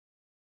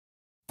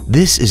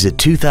This is a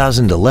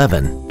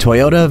 2011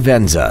 Toyota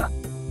Venza.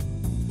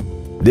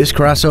 This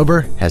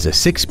crossover has a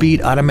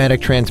 6-speed automatic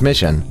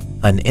transmission,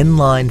 an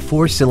inline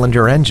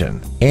 4-cylinder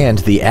engine, and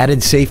the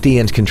added safety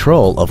and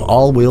control of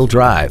all-wheel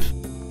drive.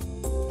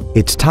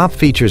 Its top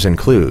features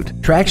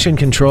include traction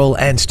control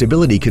and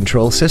stability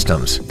control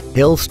systems,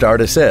 hill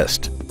start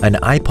assist, an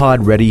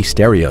iPod-ready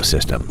stereo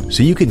system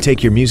so you can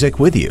take your music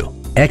with you,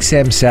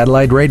 XM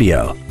satellite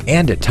radio,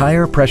 and a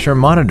tire pressure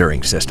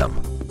monitoring system.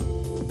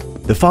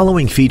 The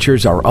following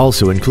features are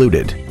also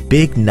included: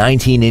 big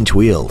 19-inch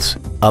wheels,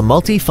 a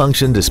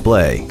multi-function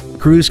display,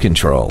 cruise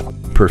control,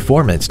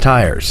 performance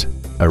tires,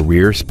 a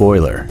rear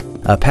spoiler,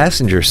 a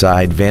passenger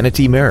side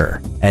vanity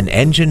mirror, an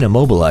engine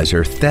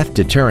immobilizer theft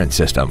deterrent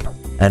system,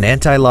 an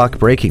anti-lock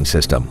braking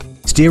system,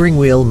 steering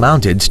wheel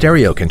mounted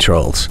stereo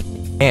controls,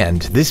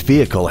 and this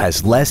vehicle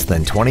has less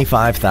than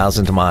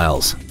 25,000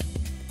 miles.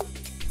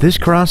 This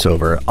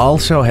crossover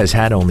also has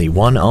had only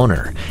one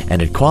owner,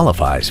 and it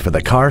qualifies for the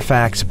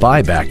Carfax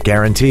buyback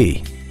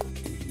guarantee.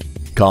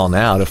 Call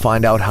now to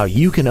find out how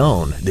you can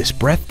own this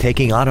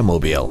breathtaking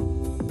automobile.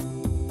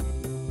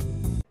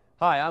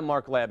 Hi, I'm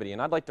Mark Labadie, and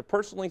I'd like to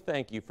personally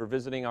thank you for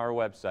visiting our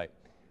website.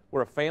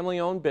 We're a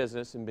family-owned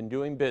business and been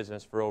doing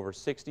business for over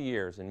 60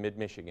 years in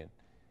mid-Michigan.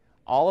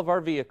 All of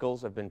our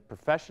vehicles have been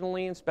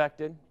professionally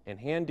inspected and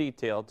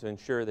hand-detailed to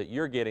ensure that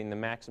you're getting the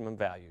maximum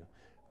value.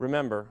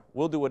 Remember,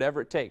 we'll do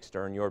whatever it takes to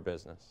earn your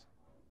business.